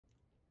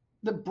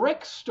the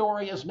BRICS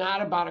story is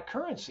not about a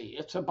currency.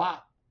 It's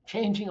about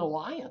changing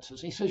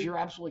alliances. He says, you're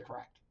absolutely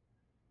correct.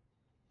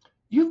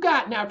 You've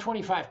got now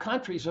 25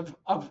 countries of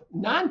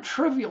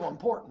non-trivial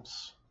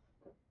importance,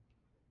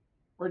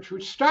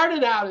 which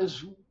started out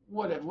as,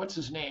 what's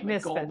his name?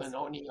 Golden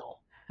O'Neill.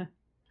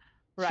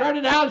 Right.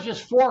 Started out as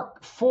just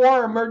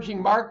four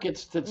emerging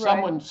markets that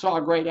someone saw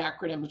a great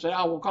acronym and said,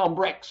 oh, we'll call them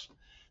BRICS.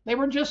 They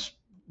were just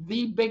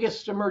the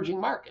biggest emerging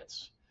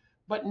markets.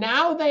 But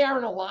now they are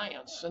an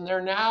alliance, and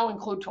they're now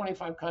include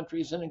 25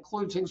 countries and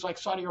include things like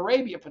Saudi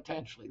Arabia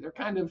potentially. They're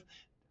kind of,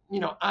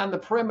 on the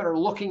perimeter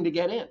looking to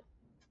get in.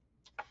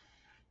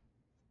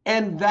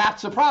 And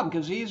that's a problem,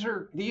 because these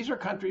are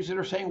countries that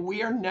are saying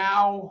we are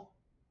now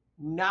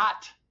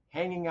not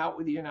hanging out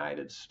with the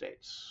United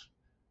States.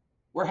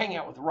 We're hanging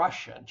out with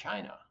Russia and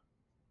China.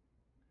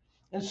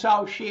 And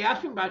so she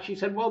asked him she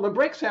said, well, the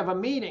BRICS have a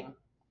meeting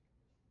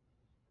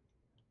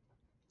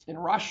in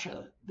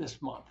Russia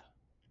this month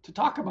to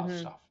talk about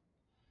stuff.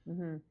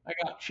 Mm-hmm.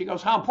 She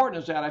goes, how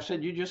important is that? I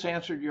said, you just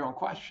answered your own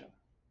question.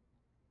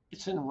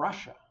 It's in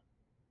Russia.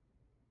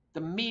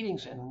 The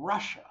meeting's in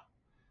Russia.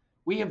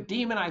 We have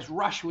demonized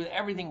Russia with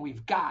everything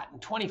we've got,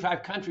 and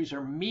 25 countries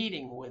are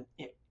meeting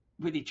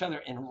with each other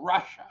in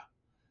Russia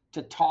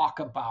to talk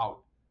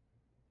about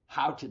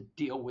how to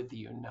deal with the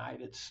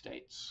United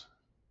States.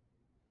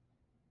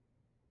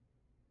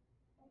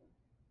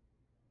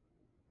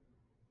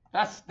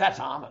 That's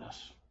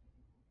ominous.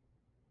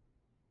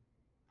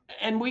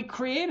 And we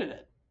created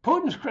it.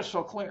 Putin's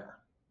crystal clear.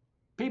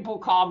 People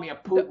call me a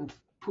Putin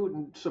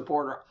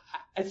supporter.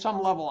 At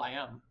some level, I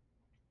am.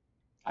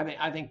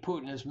 I think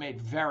Putin has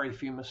made very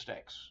few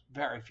mistakes.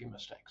 Very few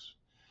mistakes.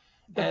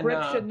 The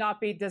BRICS should not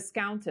be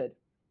discounted.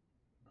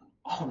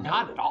 Oh,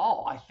 not at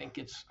all. I think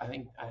it's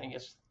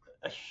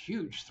a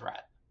huge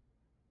threat.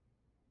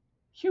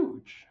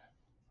 Huge.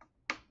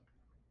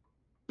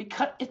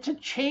 Because it's a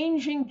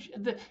changing.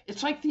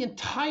 It's like the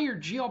entire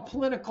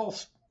geopolitics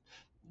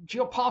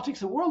of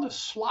the world is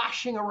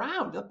sloshing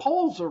around. The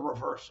poles are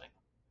reversing.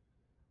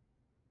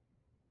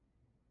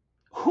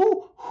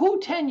 Who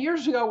 10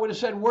 years ago would have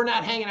said we're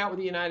not hanging out with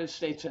the United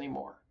States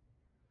anymore?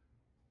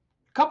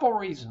 A couple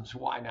reasons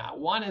why not.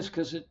 One is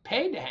because it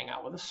paid to hang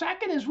out with us.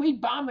 Second is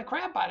we'd bomb the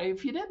crap out of you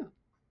if you didn't.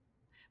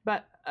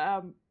 But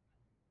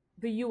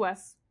the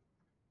U.S.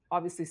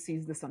 obviously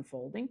sees this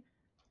unfolding.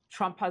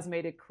 Trump has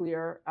made it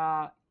clear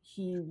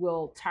he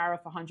will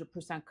tariff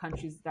 100%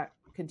 countries that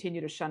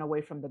continue to shun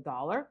away from the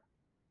dollar.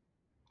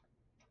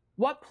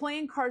 What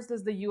playing cards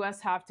does the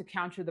U.S. have to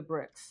counter the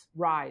BRICS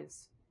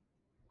rise?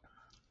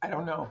 I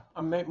don't know.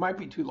 It might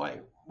be too late.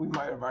 We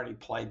might have already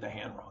played the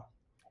hand wrong.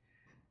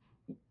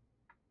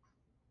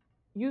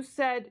 You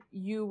said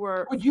you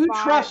were. Would you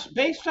trust,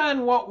 based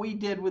on what we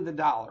did with the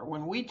dollar,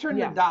 when we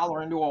turned the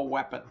dollar into a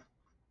weapon?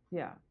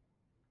 Yeah.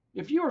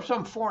 If you were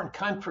some foreign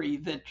country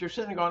that you're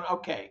sitting there going,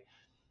 okay,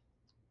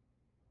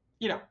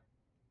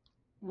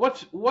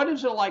 what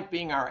is it like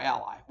being our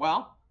ally?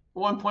 Well, at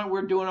one point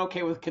we're doing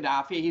okay with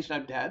Gaddafi. He's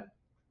not dead.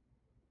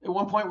 At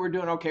one point we're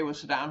doing okay with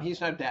Saddam. He's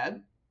not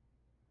dead.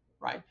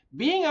 Right?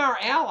 Being our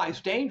ally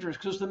is dangerous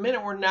because the minute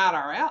you're not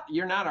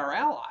our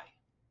ally,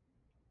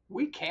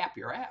 we cap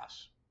your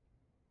ass.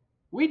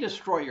 We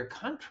destroy your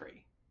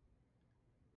country.